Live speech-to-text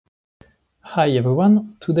Hi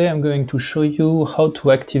everyone, today I'm going to show you how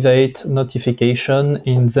to activate notification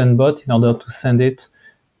in Zenbot in order to send it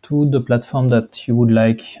to the platform that you would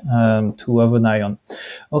like to have an eye on.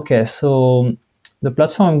 Okay, so the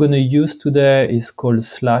platform I'm going to use today is called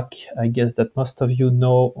Slack. I guess that most of you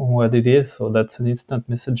know what it is, so that's an instant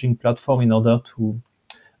messaging platform in order to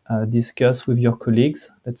discuss with your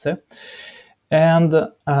colleagues, let's say. And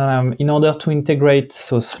in order to integrate,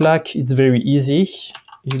 so Slack, it's very easy.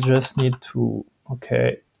 You just need to,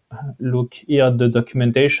 look here at the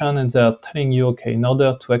documentation, and they're telling you, okay, in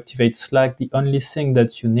order to activate Slack, the only thing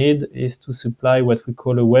that you need is to supply what we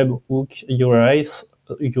call a webhook URI.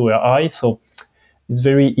 So it's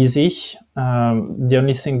very easy. The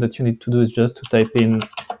only thing that you need to do is just to type in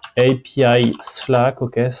API Slack.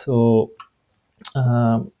 Okay, so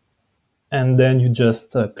and then you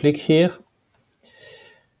just click here.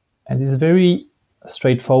 And it's very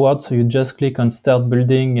straightforward. So you just click on Start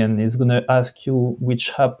Building, and it's going to ask you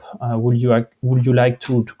which app would you like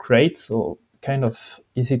to create. So kind of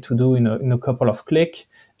easy to do in a couple of clicks.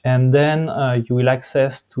 And then you will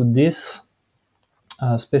access to this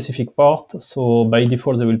specific port. So by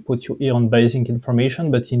default, they will put you here on basic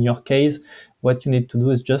information. But in your case, what you need to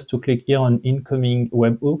do is just to click here on incoming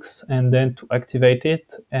webhooks and then to activate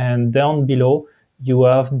it. And down below, you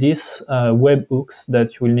have these webhooks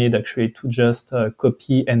that you will need actually to just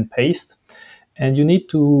copy and paste. And you need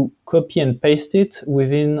to copy and paste it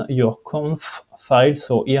within your conf file.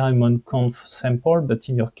 So here I'm on conf sample, but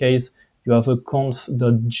in your case, you have a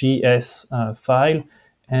conf.js file,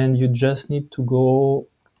 and you just need to go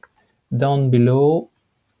down below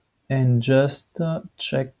and just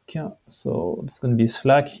check. So it's going to be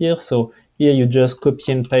Slack here. So here you just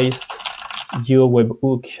copy and paste your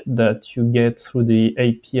webhook that you get through the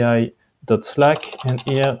API.slack, and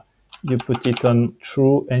here you put it on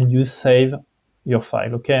true and you save your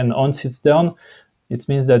file. Okay, and once it's done, it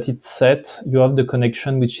means that it's set. You have the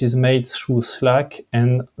connection which is made through Slack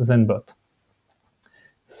and Zenbot.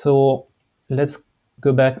 So let's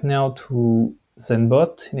go back now to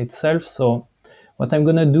Zenbot in itself. So what I'm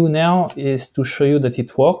going to do now is to show you that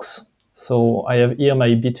it works. So I have here my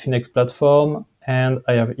Bitfinex platform, and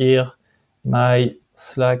I have here my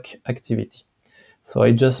Slack activity. So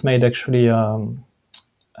I just made actually a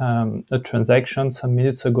transaction some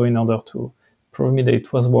minutes ago in order to prove me that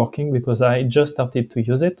it was working, because I just started to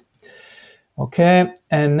use it. Okay,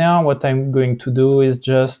 and now what I'm going to do is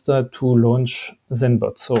just to launch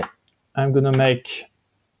Zenbot. So I'm going to make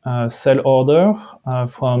a sell order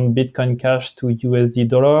from Bitcoin Cash to USD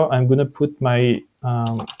dollar. I'm going to put my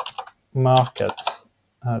mark at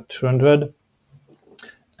 200.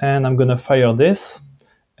 And I'm going to fire this,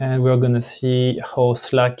 and we're going to see how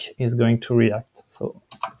Slack is going to react. So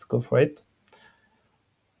let's go for it.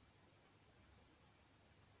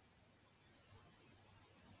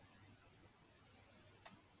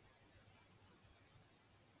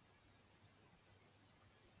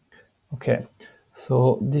 Okay,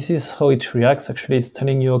 so this is how it reacts. Actually, it's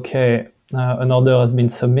telling you, okay, an order has been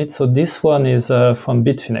submitted. So this one is from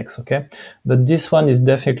Bitfinex, okay? But this one is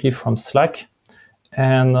definitely from Slack.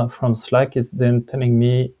 And from Slack, it's then telling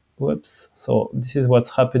me, whoops, so this is what's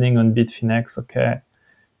happening on Bitfinex, okay?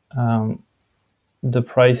 The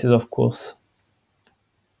price is, of course,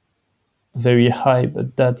 very high,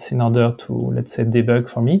 but that's in order to, let's say, debug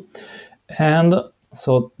for me. And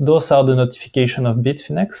so those are the notification of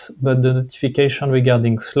Bitfinex, but the notification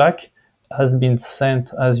regarding Slack has been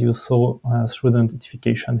sent, as you saw, through the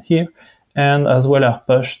notification here, and as well are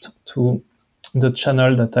pushed to the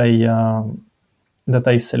channel that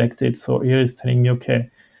I selected. So here it's telling me, okay,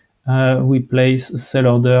 we place a sell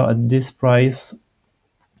order at this price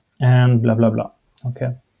and blah, blah, blah.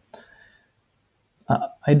 Okay.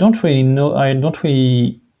 I don't really know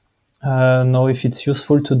if it's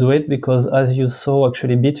useful to do it, because as you saw,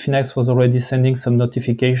 actually Bitfinex was already sending some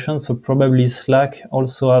notifications. So probably Slack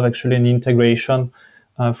also have actually an integration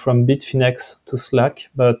from Bitfinex to Slack,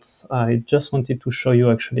 but I just wanted to show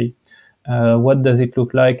you actually what does it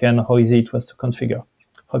look like and how easy it was to configure.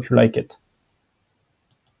 Hope you like it.